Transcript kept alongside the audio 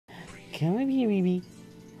Come on here, baby.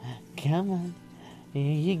 Come on. There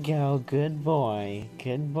you go. Good boy.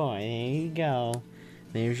 Good boy. There you go.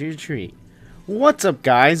 There's your treat. What's up,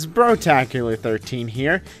 guys? Brotacular 13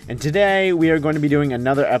 here, and today we are going to be doing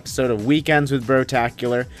another episode of Weekends with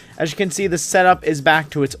Brotacular. As you can see, the setup is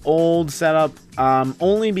back to its old setup,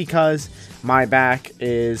 only because my back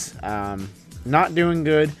is not doing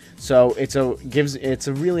good, so it's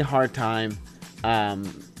a really hard time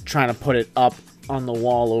trying to put it up on the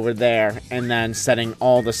wall over there and then setting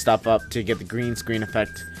all the stuff up to get the green screen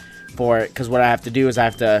effect for it, because what I have to do is I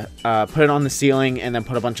have to put it on the ceiling and then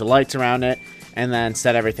put a bunch of lights around it and then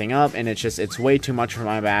set everything up, and it's way too much for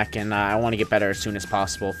my back, and I want to get better as soon as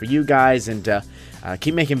possible for you guys and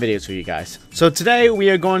keep making videos for you guys. So today we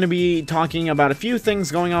are going to be talking about a few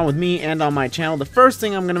things going on with me and on my channel. The first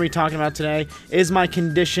thing I'm going to be talking about today is my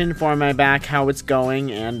condition for my back, how it's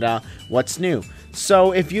going, and what's new.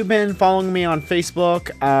 So if you've been following me on Facebook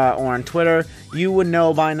or on Twitter, you would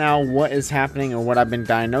know by now what is happening or what I've been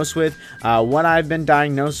diagnosed with. What I've been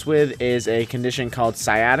diagnosed with is a condition called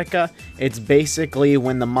sciatica. It's basically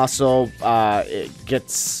when the muscle it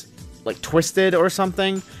gets like twisted or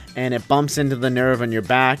something, and it bumps into the nerve on your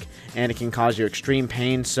back, and it can cause you extreme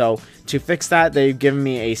pain. So to fix that, they've given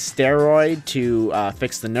me a steroid to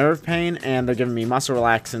fix the nerve pain, and they're giving me muscle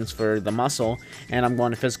relaxants for the muscle, and I'm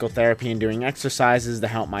going to physical therapy and doing exercises to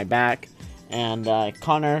help my back. And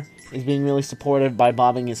Connor is being really supportive by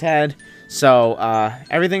bobbing his head, so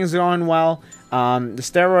everything is going well. The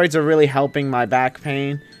steroids are really helping my back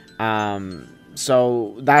pain,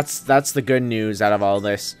 so that's the good news out of all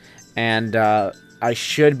this. And I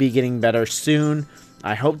should be getting better soon.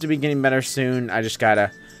 I hope to be getting better soon. I just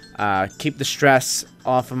gotta keep the stress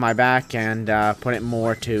off of my back and put it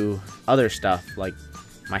more to other stuff, like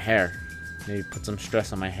my hair. Maybe put some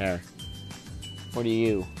stress on my hair. What do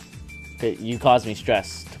you? You cause me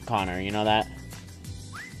stress, Connor. You know that?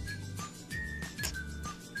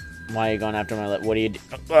 Why are you going after my lip? What do you do?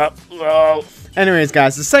 Anyways,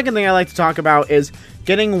 guys, the second thing I like to talk about is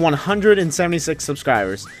getting 176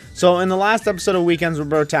 subscribers. So in the last episode of Weekends with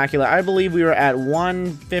Brotacular, I believe we were at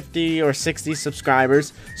 150 or 60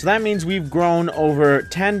 subscribers. So that means we've grown over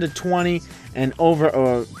 10 to 20 in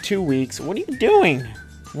over 2 weeks. What are you doing?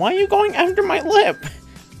 Why are you going after my lip?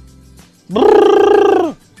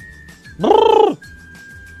 Brrr. Brrr.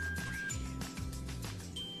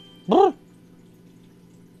 Brrr.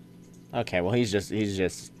 Okay, well, he's just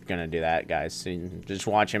gonna do that, guys. So just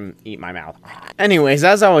watch him eat my mouth. Anyways,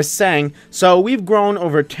 as I was saying, so we've grown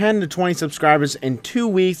over 10 to 20 subscribers in 2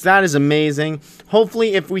 weeks. That is amazing.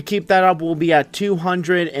 Hopefully, if we keep that up, we'll be at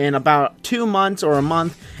 200 in about 2 months or a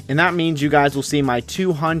month, and that means you guys will see my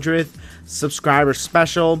 200th subscriber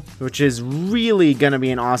special, which is really gonna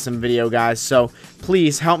be an awesome video, guys. So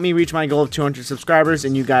please help me reach my goal of 200 subscribers,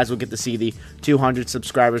 and you guys will get to see the 200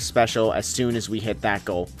 subscribers special as soon as we hit that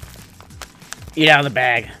goal. Eat out of the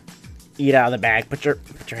bag. Eat out of the bag. Put your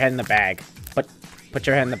head in the bag. Put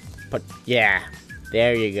your head in the yeah.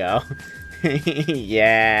 There you go.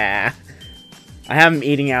 Yeah. I have him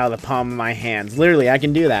eating out of the palm of my hands. Literally, I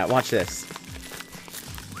can do that. Watch this.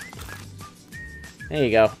 There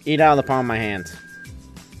you go. Eat out of the palm of my hands.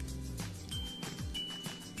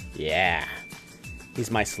 Yeah. He's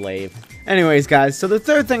my slave. Anyways, guys, so the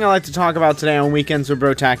third thing I like to talk about today on Weekends with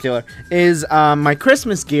Brotacular is my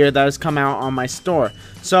Christmas gear that has come out on my store.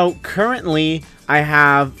 So currently, I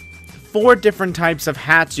have 4 different types of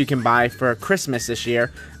hats you can buy for Christmas this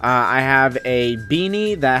year. I have a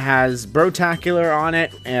beanie that has Brotacular on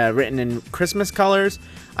it, written in Christmas colors.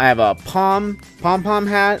 I have a pom-pom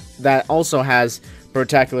hat that also has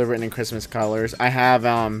Brotacular written in Christmas colors. I have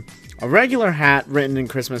a regular hat written in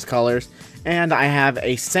Christmas colors, and I have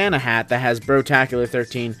a Santa hat that has Brotacular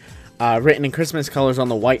 13 written in Christmas colors on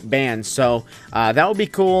the white band. So that would be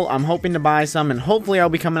cool. I'm hoping to buy some, and hopefully I'll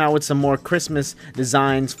be coming out with some more Christmas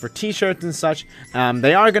designs for t-shirts and such.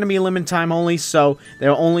 They are going to be limited time only, so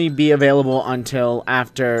they'll only be available until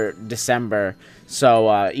after December.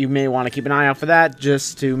 So you may want to keep an eye out for that,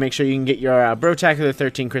 just to make sure you can get your Brotacular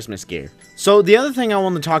 13 Christmas gear. So the other thing I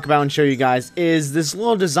want to talk about and show you guys is this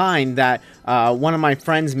little design that one of my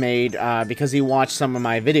friends made because he watched some of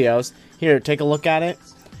my videos. Here, take a look at it.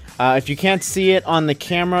 If you can't see it on the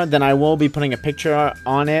camera, then I will be putting a picture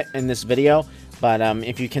on it in this video. But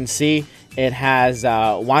if you can see, it has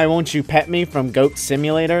Why Won't You Pet Me from Goat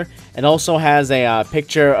Simulator. It also has a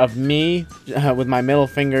picture of me with my middle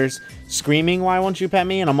fingers screaming, "Why won't you pet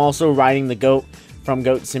me?" And I'm also riding the goat from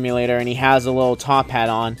Goat Simulator, and he has a little top hat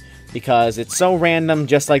on because it's so random,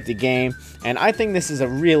 just like the game. And I think this is a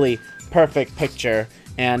really perfect picture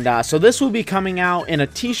And so this will be coming out in a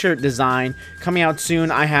t-shirt design coming out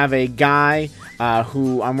soon. I have a guy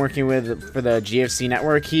who I'm working with for the GFC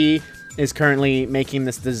network. He is currently making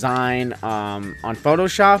this design on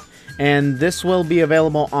Photoshop, and this will be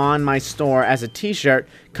available on my store as a t-shirt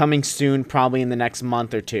coming soon, probably in the next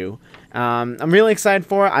month or two. I'm really excited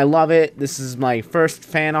for it. I love it. This is my first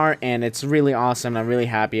fan art, and it's really awesome. I'm really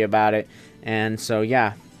happy about it. And so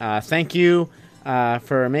yeah, thank you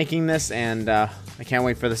for making this, and I can't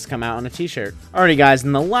wait for this to come out on a t-shirt. Alrighty guys,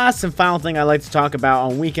 and the last and final thing I'd like to talk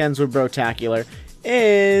about on Weekends with Brotacular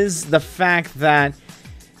is the fact that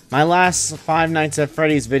my last Five Nights at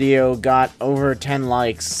Freddy's video got over 10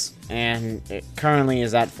 likes, and it currently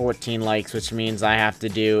is at 14 likes, which means I have to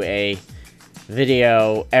do a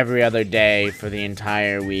video every other day for the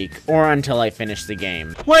entire week, or until I finish the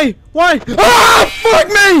game. Wait, what? Ah, fuck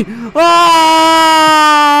me! Ah!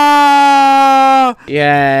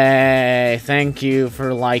 Yay, thank you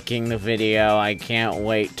for liking the video. I can't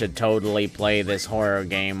wait to totally play this horror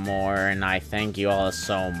game more, and I thank you all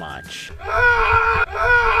so much.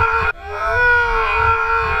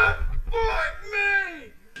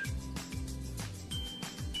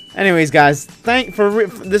 Anyways, guys,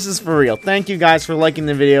 this is for real. Thank you guys for liking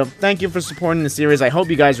the video. Thank you for supporting the series. I hope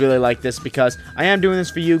you guys really like this, because I am doing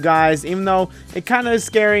this for you guys. Even though it kind of is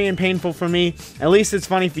scary and painful for me, at least it's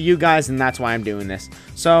funny for you guys, and that's why I'm doing this.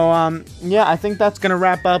 So, yeah, I think that's going to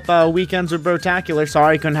wrap up Weekends with Brotacular.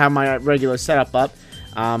 Sorry I couldn't have my regular setup up.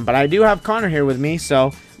 But I do have Connor here with me,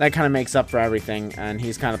 so that kind of makes up for everything. And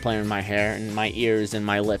he's kind of playing with my hair and my ears and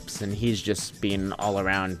my lips, and he's just being all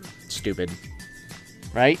around stupid.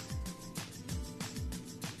 Right?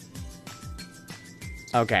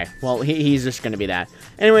 Okay, well, he's just gonna be that.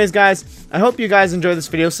 Anyways, guys, I hope you guys enjoyed this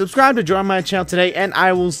video. Subscribe to join my channel today, and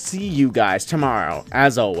I will see you guys tomorrow,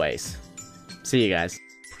 as always. See you guys.